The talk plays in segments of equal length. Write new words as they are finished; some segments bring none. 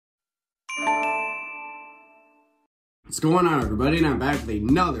What's going on, everybody? And I'm back with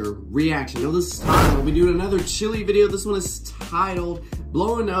another reaction. Now this time I'll be doing another chilly video. This one is titled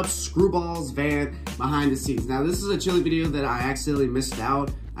Blowing Up Screwball's Van Behind the Scenes. Now this is a chilly video that I accidentally missed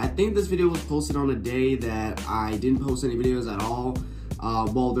out. I think this video was posted on a day that I didn't post any videos at all.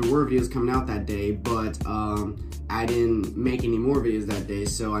 Well, there were videos coming out that day, but I didn't make any more videos that day,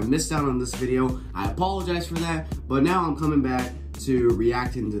 so I missed out on this video. I apologize for that, but now I'm coming back to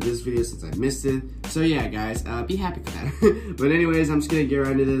reacting to this video since I missed it. So yeah, guys, be happy for that. But anyways, I'm just gonna get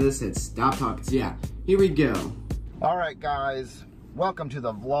right into this and stop talking. So yeah, here we go. All right, guys, welcome to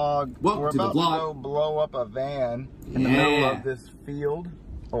the vlog. We're about to go blow up a van in the middle of this field.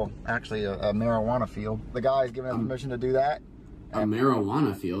 Oh, actually a marijuana field. The guy's giving us permission to do that. A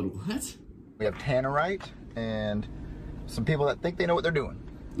marijuana field? What? We have tannerite and some people that think they know what they're doing.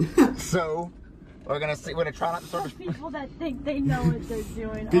 So we're gonna see. We're gonna try not to start. People that think they know what they're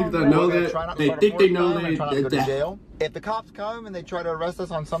doing. People that know that they think they know they go to jail. If the cops come and they try to arrest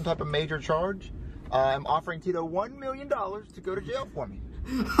us on some type of major charge, I'm offering Tito $1 million to go to jail for me.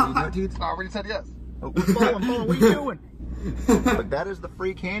 You do it, Tito? I already said yes. Oh, follow, what are you doing? But that is the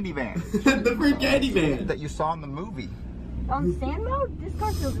free candy van. The free candy van that you saw in the movie. On stand mode, this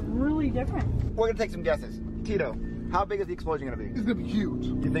car feels really different. We're gonna take some guesses. Tito, how big is the explosion gonna be? It's gonna be huge.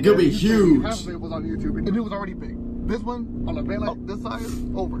 You think it's gonna be huge? Half of it was on YouTube, and it was already big. This one, on a van like this size,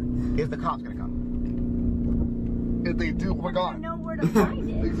 over. Is the cops gonna come? If they do, we're I gone. don't know where to find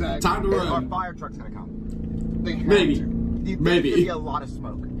it. Exactly. Time to Is our run. fire truck's gonna come? They have Maybe. to. Do you think Maybe. there's gonna be a lot of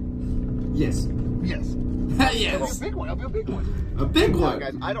smoke? Yes. Yes. Yes. It'll be a big one. It'll be a big one. A big one.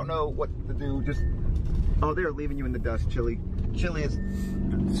 Guys, I don't know what to do. Just they're leaving you in the dust, Chili. Chili is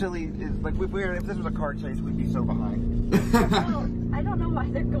like if this was a car chase, we'd be so behind. I don't know why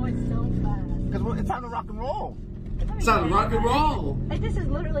they're going so fast. Because it's time to rock and roll. It's time to rock and roll. Like, this is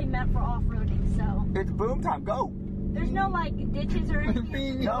literally meant for off-roading, so. It's boom time. Go. There's no like ditches or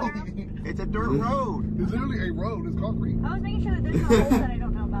anything. No, it's a dirt road. It's literally a road. It's concrete. I was making sure that there's no holes that I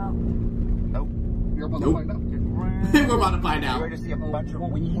don't know about. Nope. You're about to find out. We're about to find out. You're ready to see a bunch of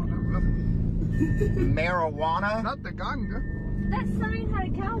weed. Marijuana. Not the ganja. That sign had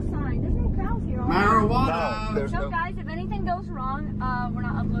a cow sign. There's no cows here. Marijuana. No, so guys, if anything goes wrong, we're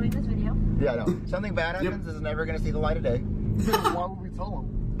not uploading this video. Yeah, no. Something bad happens, this is never going to see the light of day. Why would we tell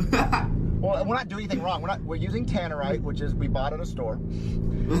them? Well, we're not doing anything wrong. We're using tannerite, which is we bought at a store.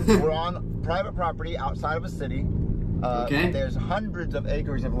 We're on private property outside of a city. Okay. There's hundreds of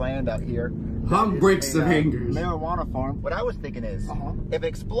acres of land out here. Hundreds of acres. Marijuana farm. What I was thinking is, if an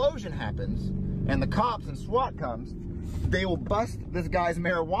explosion happens and the cops and SWAT comes, they will bust this guy's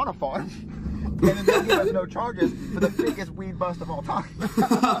marijuana farm, and then they'll give us no charges for the biggest weed bust of all time. We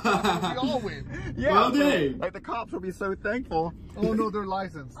all win. Yeah, well, so, like the cops will be so thankful. Oh no, they're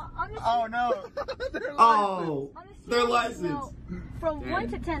licensed. Oh no, they're licensed. No, from 1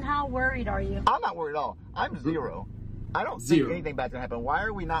 to 10, how worried are you? I'm not worried at all. I'm 0. I don't think anything bad's gonna happen. Why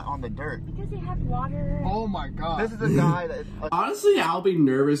are we not on the dirt? Because they have water. Oh my god. This is a guy that... Honestly, I'll be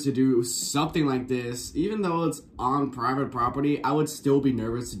nervous to do something like this. Even though it's on private property, I would still be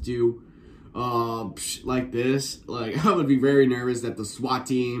nervous to do like this. Like, I would be very nervous that the SWAT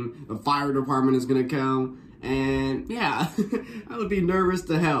team, the fire department is gonna come. And yeah, I would be nervous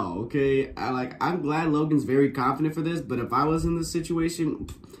to hell, okay? I'm glad Logan's very confident for this, but if I was in this situation,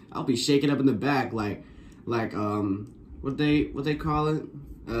 I'll be shaking up in the back like what they call it?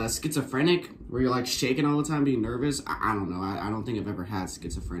 Schizophrenic, where you're like shaking all the time, being nervous. I don't know. I don't think I've ever had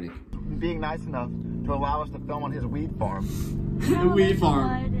schizophrenic. Being nice enough to allow us to film on his weed farm. Weed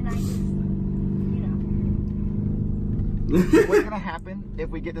farm. And I just, What's gonna happen if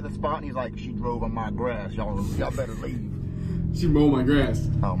we get to the spot and he's like, she drove on my grass, y'all better leave. She mowed my grass.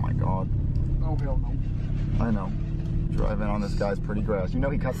 Oh my god. Oh hell no. I know. Driving on this guy's pretty grass. You know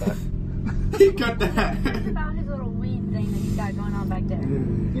he cut that. He cut that. It's about his little weed thing that he's got going on back there.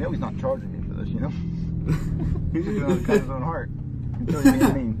 You know he's not charging me for this, you know? He's just gonna cut his own heart. Until he's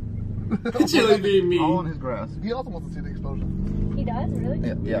being mean. Chili being mean. All on his grass. He also wants to see the explosion. He does? Really?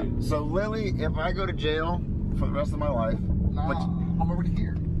 Yeah. So Lily, if I go to jail for the rest of my life... Nah, I'm already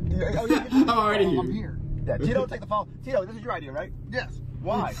here. I'm already here. I'm here. Yeah, Tito, take the fall. Tito, this is your idea, right? Yes.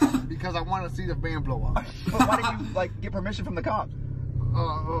 Why? Because I want to see the van blow up. But why didn't you, like, get permission from the cops?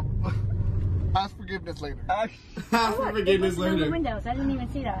 Ask forgiveness later. For forgiveness later. Windows. I didn't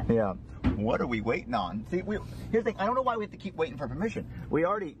even see that. Yeah. What are we waiting on? See, here's the thing. I don't know why we have to keep waiting for permission. We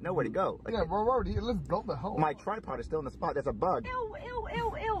already know where to go. Like, Yeah, we're already here. Let's blow the hell. my tripod is still in the spot. There's a bug. Ew, ew,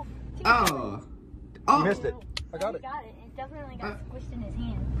 ew, ew. Oh. You missed it. I got it. Got it. definitely got squished in his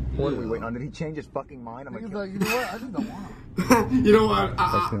hand. What are we waiting on? Did he change his fucking mind? I'm He's like, like, you know what? I just don't want him. You know what?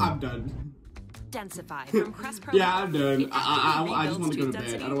 I'm done. Densify from Crest Pro. Yeah, I'm done. I just want to go to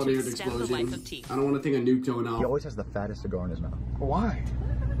bed. I don't want to hear an explosion. I don't want to think a nuke going he off. always has the fattest cigar in his mouth. Why?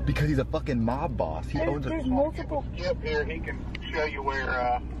 Because he's a fucking mob boss. He owns There's a... multiple. Skip here, he can show you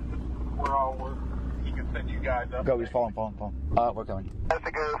where he can send you guys up. Go, he's falling. We're coming. That's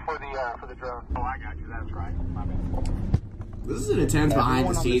to go for the drone. Oh, I got you. That's right. My bad. This is an intense behind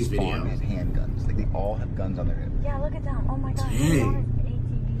the scenes video. Has handguns. Like they all have guns on their hips. Yeah, look at them. Oh my god. Dang.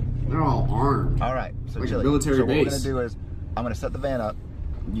 They're all armed. All right, so Like a Chili. military so what we're base. gonna do is, I'm gonna set the van up.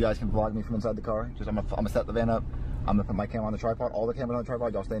 You guys can vlog me from inside the car. I'm gonna set the van up. I'm gonna put my camera on the tripod. All the cameras on the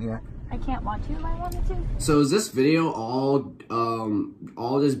tripod. Y'all stay in here. I can't watch you if I wanted to. So is this video all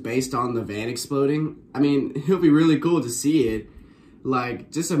just based on the van exploding? I mean, it'll be really cool to see it. Like,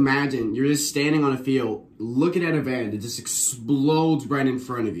 just imagine you're just standing on a field, looking at a van that just explodes right in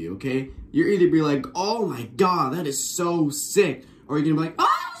front of you, okay? You're either be like, oh my god, that is so sick, or you're gonna be like, ah,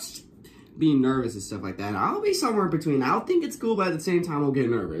 being nervous and stuff like that. I'll be somewhere in between. I'll think it's cool, but at the same time, I'll get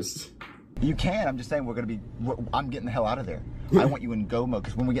nervous. You can. I'm just saying I'm getting the hell out of there. I want you in go mode,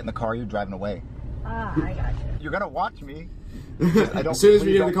 because when we get in the car, you're driving away. Ah, I got you. You're gonna watch me. As soon as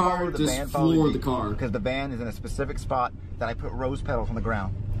we get in the car, just floor the car. Because the van is in a specific spot that I put rose petals on the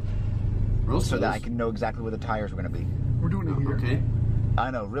ground. Rose so that I petals? can know exactly where the tires are gonna be. We're doing it here. Okay.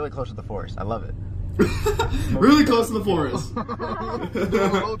 I know, really close to the forest. I love it. Really close to the forest.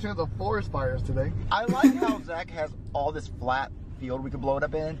 There's a low chance of forest fires today. I like how Zach has all this flat field we can blow it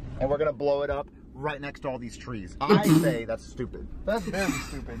up in, and we're gonna blow it up right next to all these trees. I say that's stupid. That's very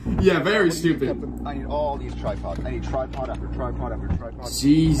stupid. Yeah, very What do you stupid. need? I need all these tripods. I need tripod after tripod after tripod.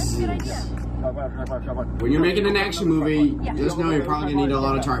 Jesus. Good idea. Tripod. When you're making an action movie, just know you're probably gonna need a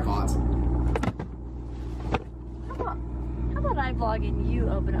lot of tripods. How about I vlog and you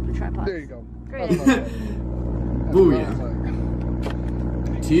open up the tripod? There you go. Great. Booyah.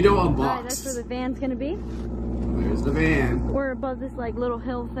 Tito Alright, Unboxed. that's where the van's gonna be. There's the van. We're above this like little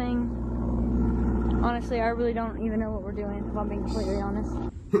hill thing. Honestly, I really don't even know what we're doing, if I'm being completely honest.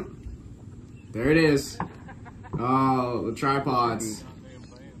 There it is. Oh, the tripods.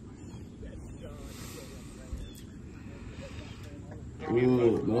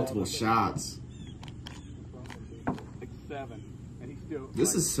 Ooh, multiple shots.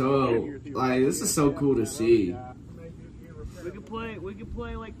 This is so cool to see. We could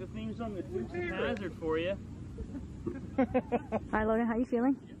play like the theme song that Dukes of Hazzard for you. Alright, Logan, how you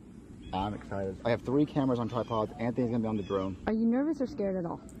feeling? I'm excited. I have 3 cameras on tripods. Anthony's gonna be on the drone. Are you nervous or scared at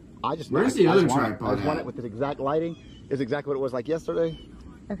all? Where's the other tripod I just want at? it with the exact lighting. Is exactly what it was like yesterday.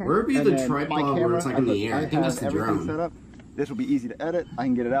 Okay. Where would be And the then my tripod where it's like in the air? I think that's the everything set drone. up. This will be easy to edit. I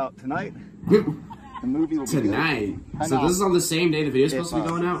can get it out tonight. The movie will be Tonight. good. So this is on the same day the video's supposed to be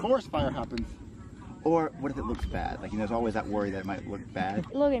going If out? forest fire happens, or what if it looks bad? Like, you know, there's always that worry that it might look bad.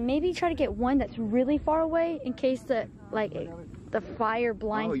 Logan, maybe try to get one that's really far away in case the fire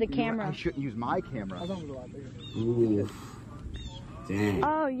blinds the camera. I shouldn't use my camera. Ooh. Dang.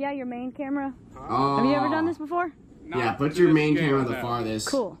 Oh yeah, your main camera. Oh. Have you ever done this before? Yeah, put your main camera the farthest.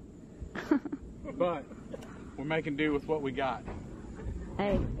 Cool. But we're making do with what we got.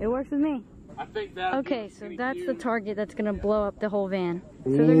 Hey, it works with me. I think that. Okay, so that's the target that's gonna blow up the whole van.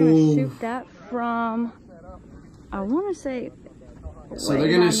 So they're gonna shoot that from, I want to say, So way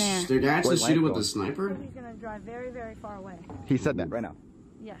they're gonna down there. they're gonna actually Where's shoot it with Lance the sniper? He's gonna drive very, very far away. He said that right now.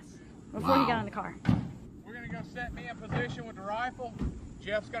 Yes, before he Wow. got in the car. We're gonna go set me in position with the rifle.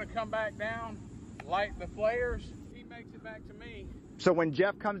 Jeff's gonna come back down, light the flares. He makes it back to me. So when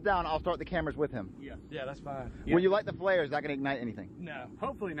Jeff comes down, I'll start the cameras with him. Yeah, that's fine. When you light the flares, is that gonna ignite anything? No,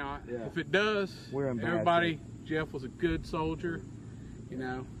 hopefully not. If it does, We're in bad everybody, Jeff was a good soldier. You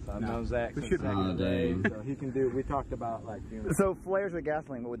know. I've known Zach since back in the day, so he can do. We talked about like. So flares with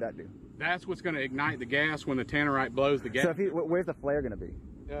gasoline, what would that do? That's what's going to ignite the gas when the tannerite blows the gas. So if where's the flare gonna be?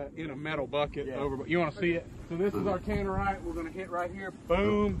 In a metal bucket over. You want to see it? So this is our tannerite. We're going to hit right here.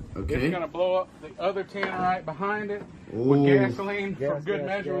 Boom. Okay. It's going to blow up the other tannerite behind it with Ooh. gasoline. For good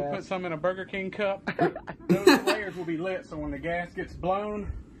measure, we put some in a Burger King cup. Those flares will be lit, so when the gas gets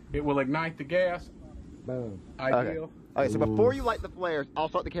blown, it will ignite the gas. Boom. Ideal. Okay, so before you light the flares, I'll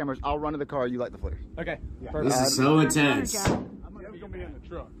start the cameras. I'll run to the car. You light the flares. Okay. This is so intense. Jeff's going to be in the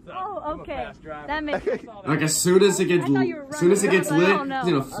truck. Oh, okay. That makes sense. Like as soon as it gets I thought you were as soon as it running. gets I was lit, like, oh, no.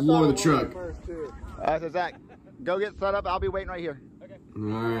 he's gonna floor the truck. So Zach, go get set up. I'll be waiting right here.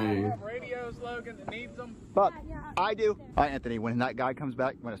 Alright. Radios, Logan, that needs them. But I do. All right, Anthony, when that guy comes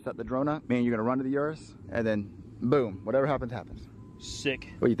back, I'm going to set the drone up. Me and you're going to run to the Urus, and then boom, whatever happens, happens. Sick.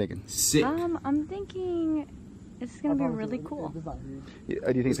 What are you thinking? Sick. I'm thinking It's gonna be really cool. Yeah,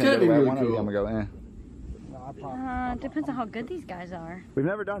 do you think it's gonna be really one or cool. I'm gonna go, eh? Depends on how good these guys are. We've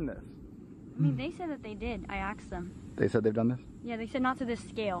never done this. I mean, they said that they did. I asked them. They said they've done this? Yeah, they said not to this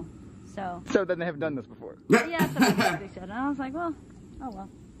scale. So then they haven't done this before. yeah, that's what they said. And I was like, well, oh well.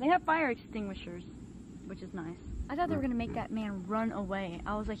 They have fire extinguishers, which is nice. I thought they were gonna make that man run away.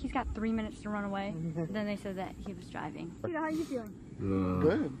 I was like, he's got 3 minutes to run away. Then they said that he was driving. How are you feeling?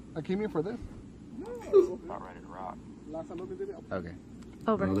 Good. I came here for this. Not ready to rock. Last time I looked at it. Okay.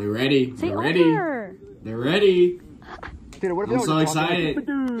 Over. Oh, they're ready. Say They're ready. over. They're ready. Dude, what if I'm they so were just talking excited.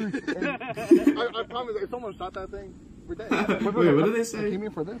 I promise, if someone shot that thing, we're dead. Wait, what did they I say? came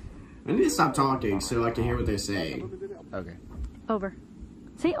here for this. I need to stop talking so I can hear what they say. Okay. Over.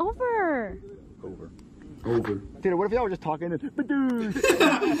 Say over. Over. Over. Dude, what if y'all were just talking? They're talking,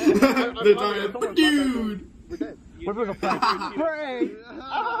 dude. We're dead. What if it was a prank?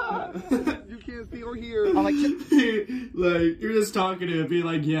 You can't see or hear. I'm like, Like, you're just talking to him, being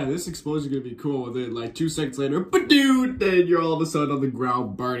like, yeah, this explosion's gonna be cool. And then, like, 2 seconds later, but dude, then you're all of a sudden on the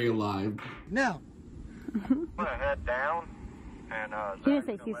ground burning alive. now. I'm gonna head down, and He didn't Zach's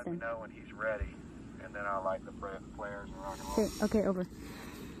say gonna let me Houston. know when he's ready, and then I'll light the flares and rock and roll. Say, okay, over.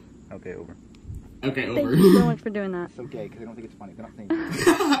 Okay, over. Okay, Thank over. you so much for doing that. It's okay, because they don't think it's funny. They don't think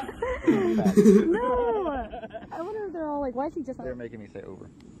No! I wonder if they're all like, why is he just they're making me say over.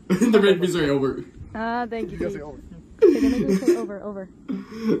 They're making me say over. Thank you. You gotta Dave. say over. Okay, they're making me say over, over.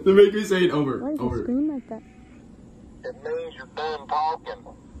 They're making me say it over. Why is he Over. screaming like that? It means you're done talking.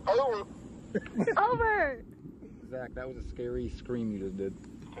 Over. Over! Zach, that was a scary scream you just did.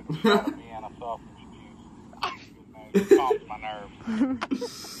 Vienna sausage juice. It calms my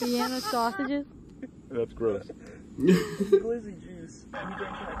nerves. Vienna sausages? That's gross. Glizzy juice. You drink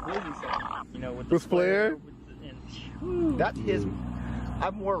that glizzy sauce. You know, with the With Flair? and That is.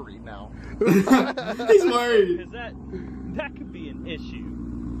 I'm worried now. He's worried. because that could be an issue.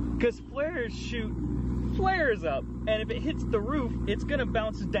 Because flares shoot flares up, and if it hits the roof, it's gonna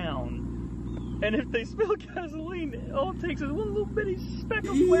bounce down. And if they spill gasoline, all it takes is one little bitty speck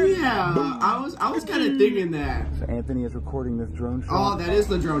of flare. Yeah, I was kind of thinking that. So Anthony is recording this drone shot. Oh, that is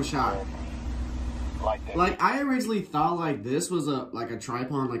the drone shot. Like that. Like, I originally thought, like, this was a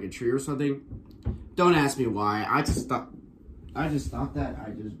tripod on, like, a tree or something. Don't ask me why. I just thought that I just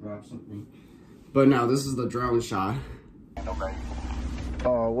dropped something. But no, this is the drone shot.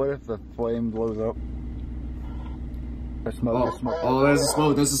 Oh, what if the flame blows up? There's smoke, there's smoke. Oh, there's a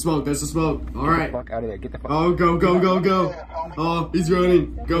smoke, there's a smoke, there's a smoke. All Get right. the fuck out of there, get the fuck Oh, go, go, go, go. Oh, he's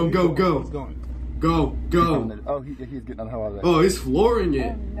running. Go, go, go. Go, go. Oh, he's getting the hell out of there. Oh, he's flooring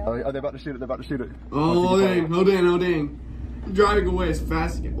it. Oh, they're about to shoot it, they're about to shoot it. Oh, dang, oh, dang, oh, dang. Driving away as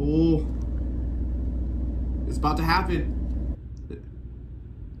fast as oh. It's about to happen.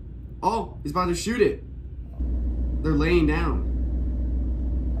 Oh, he's about to shoot it. They're laying down.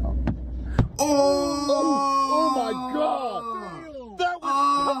 Oh my god! That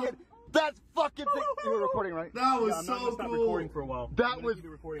was fucking, that's fucking sick. You were recording, right? That was I'm so not gonna stop cool. recording for a while. That was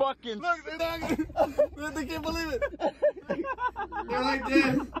fucking. They can't believe it. They're like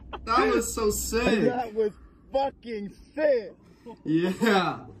this. That was so sick. That was fucking sick.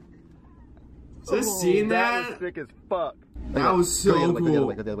 Yeah. Just seeing That was that. sick as fuck. That was so Go the other way,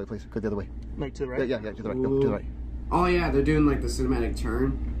 cool. Go the other way, please. Go the other way. Like to the right? Yeah, to the right. Go to the right. Oh yeah, they're doing like the cinematic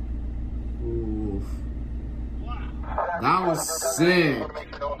turn. Ooh. That was sick.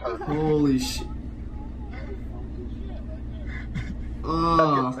 Holy shit.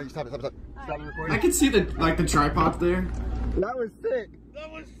 Oh, Stop it. I can see the the tripod there. That was sick.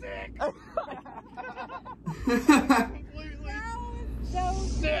 That was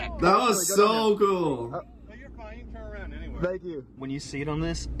sick! That was so cool. No, you're fine. You can turn around anyway. Thank you. When you see it on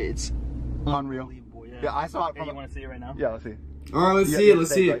this, it's Unreal. unbelievable. Yeah, I saw it Hey, from. you want to see it right now? Yeah, let's see. All right, let's Yeah, see yeah, it.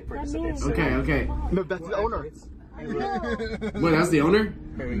 Let's stay see right it. first. Okay, okay. No, that's the owner. Wait, that's the owner?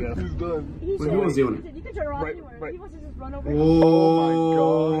 Here we go. He's done. Wait, who was the owner? You can turn around Right, anywhere. right. He wants to just run over.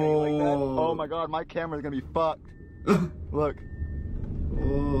 Oh my god. Oh my god, my camera's gonna be fucked. Look.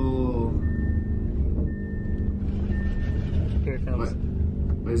 Oh. Here it comes.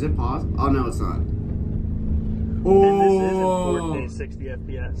 Wait, is it paused? Oh no, it's not. And this is in Oh. 4K 60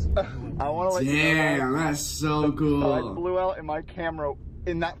 FPS. I wanna let you know. Damn, that's so I cool. blew out in my camera.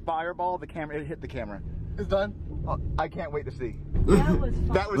 In that fireball, the camera, it hit the camera. It's done. I can't wait to see. That was fun.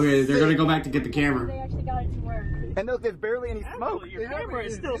 That was Okay, they're sick. gonna go back to get the camera. They actually got it to work. And look, there's barely any smoke. Actually, your camera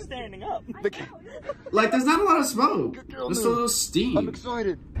is still standing up. Like, there's not a lot of smoke. Good girl, There's no. still a little I'm steam.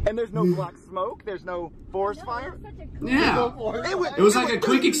 excited. And there's no black smoke. There's no forest fire. Yeah. It It was like a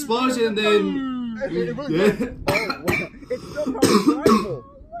quick explosion, then. It really was. Oh, wow. It's still probably drivable.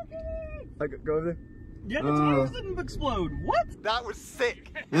 Like, go over there. Yeah, the tires didn't explode. What? That was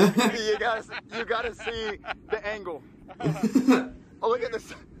sick. you gotta see the angle. Oh, look at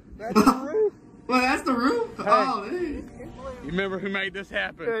this. That's the roof. Well, that's the roof? Hey. Oh, man. You remember who made this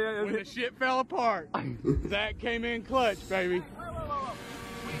happen? When the shit fell apart. Zach came in clutch, baby.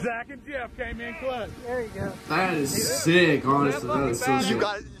 Zach and Jeff came in clutch. There you go. That is sick, honestly. That is so sick.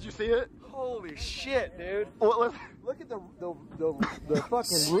 Did you see it? Holy shit, dude. Well, Look at the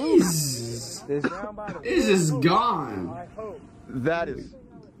fucking roof. It's down by the It's just gone. I hope. that is.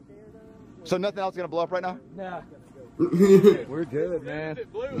 So nothing else is gonna blow up right now? Nah. We're good, man.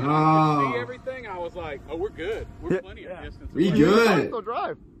 It blew. I could see everything. I was like, oh, we're good. We're plenty of distance. We good. Still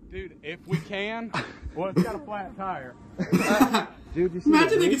drive. Dude, if we can, well, it's got a flat tire. Dude, you see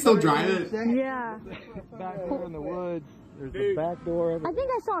Imagine they can still drive it. Yeah. Back door in the woods. There's the back door of it. I think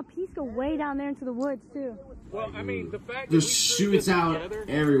I saw a piece go way down there into the woods too. Well, I mean, the fact Just that shoots out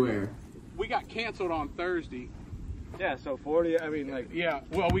everywhere. we got canceled on Thursday. Yeah, so 40, I mean, like. Yeah,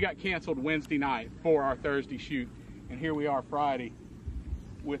 well, we got canceled Wednesday night for our Thursday shoot. And here we are Friday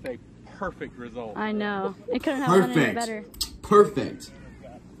with a perfect result. I know. It couldn't have been any better. Perfect.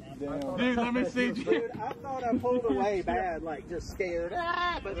 Dude, let me see. Dude, I thought I pulled away bad, like just scared.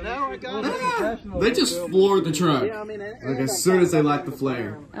 But now I got it. They just floored the truck. Yeah, I mean, Like as soon as they light the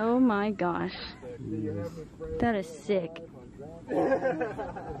flare. Oh my gosh. That is sick. Whoa.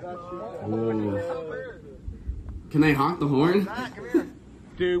 Can they honk the horn?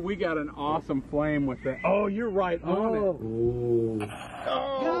 Dude, we got an awesome flame with that. Oh, you're right on it.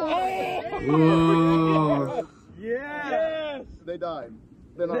 Whoa. Yes! They died.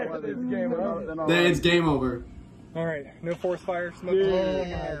 Then it's game over. Then it's game over. All right, no forest fire smoke.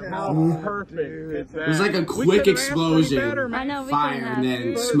 How perfect is that? It was like a quick explosion, I know, we fire, and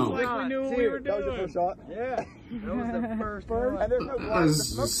then smoke. Like we knew what we were That was your doing. first shot? Yeah. That was the first one. And there's no That black. was The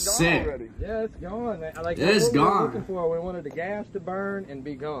smoke's gone sick. already. Yeah, it's gone. Like, It's that's what we were gone. looking for. We wanted the gas to burn and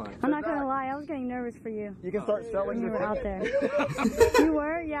be gone. I'm not gonna lie, I was getting nervous for you You can start selling when you your were out there. You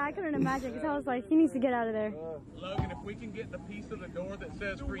were? Yeah, I couldn't imagine because I was like, he needs to get out of there. Logan, if we can get the piece of the door that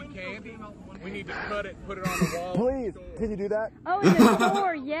says free candy, we need to cut it, put it on the wall. Please, can you do that? Oh, in the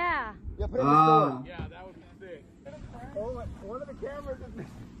door, yeah. Yeah, put it in the store. Yeah, that would be sick. Oh, one of the cameras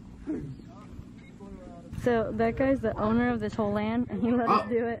is... So that guy's the owner of this whole land, and he let us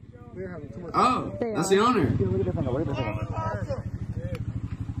do it. Oh, that's the owner. Look at this angle, look at this angle.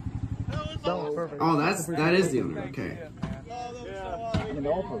 Oh, that is the owner. Okay.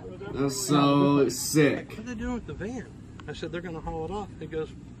 That's so sick. What are they doing with the van? I said they're going to haul it off. He goes,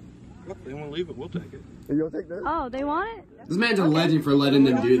 look, they want to leave it, we'll take it. You gonna take this? Oh, they want it? This man's a legend for letting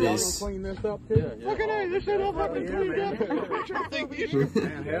them do this. Clean this up too. Yeah. Look at that, this shit all fucking cleaned up.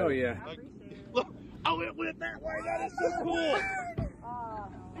 Man, hell yeah. Look, oh, it went that way. That is so cool.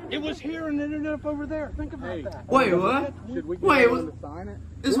 It was here and ended up over there. Think about that. Wait, what? Should we Wait, get what? sign it?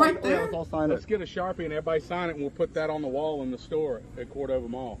 It's right there. Let's all sign Let's it. get a Sharpie and everybody sign it, and we'll put that on the wall in the store at Cordova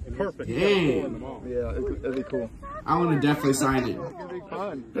Mall. Perfect. Dang. Yeah, it'd be cool. I want to definitely sign it. It's gonna be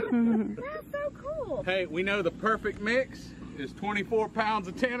fun. That's so cool. Hey, we know the perfect mix is 24 pounds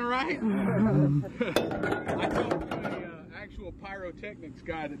of tannerite. I talked to an actual pyrotechnics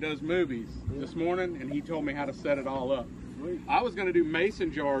guy that does movies this morning, and he told me how to set it all up. I was going to do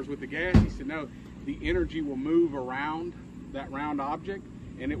mason jars with the gas. He said, no, the energy will move around that round object,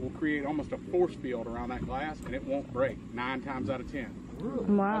 and it will create almost a force field around that glass, and it won't break 9 times out of 10. I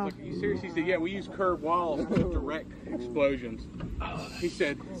Wow. was like, are you serious? He said, yeah, we use curved walls to direct explosions. He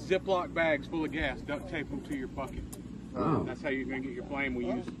said, Ziploc bags full of gas, duct tape them to your bucket. Oh. That's how you're going to get your flame. We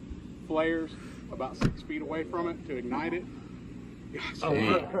use flares about 6 feet away from it to ignite it.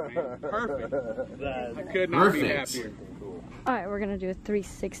 Perfect. I could not be happier. All right, we're gonna do a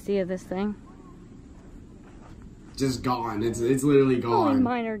 360 of this thing. Just gone. It's literally Only gone.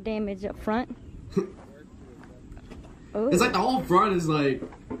 minor damage up front. Oh. It's like the whole front is like,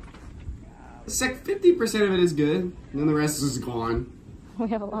 it's like 50% of it is good, and then the rest is gone. We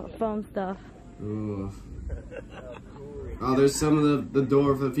have a lot of foam stuff. Ugh. Oh, there's some of the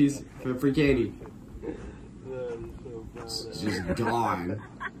door for the piece for free candy. It's just gone.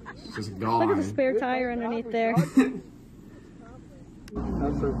 It's just Look at the gone. spare tire underneath there.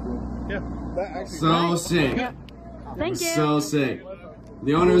 That's so cool. Yeah. So sick. Thank you. So sick.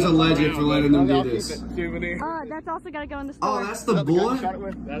 The owner is a legend for letting them do this. Souvenir. That's also gotta go in the store. Oh, that's the bullet?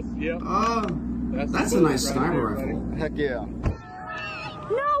 That's, yeah. Oh, that's a nice sniper rifle. Heck yeah.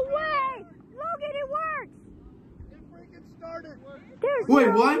 No way! Logan, it works! It freaking started. There's Wait,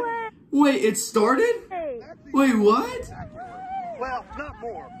 no what? way. Wait, it started? Wait, what? Well, not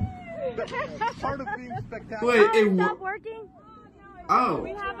more. But part of being spectacular. Wait, Oh, it stopped working? Oh.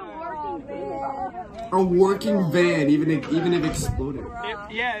 We have a working van. A working van, even if exploded.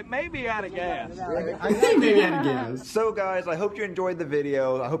 Yeah, it may be out of gas. I think maybe out of gas. So guys, I hope you enjoyed the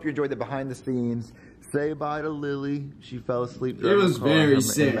video. I hope you enjoyed the behind the scenes. Say bye to Lily. She fell asleep. It was very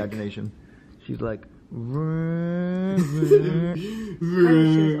sick. Imagination. She's like. I wish she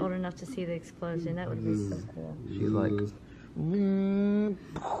was old enough to see the explosion. That would be so cool. She's like.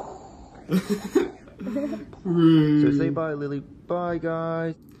 So say bye, Lily. Bye,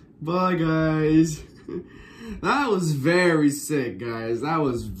 guys. Bye, guys. That was very sick, guys. That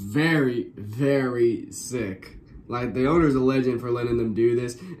was very, very sick. Like, the owner's a legend for letting them do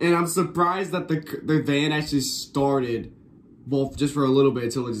this. And I'm surprised that the van actually started, well, just for a little bit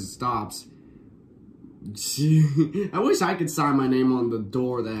until it just stops. I wish I could sign my name on the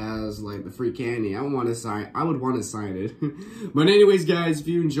door that has, like, the free candy. I would want to sign it. But anyways, guys, if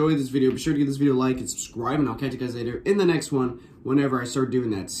you enjoyed this video, be sure to give this video a like and subscribe. And I'll catch you guys later in the next one whenever I start doing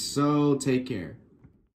that. So, take care.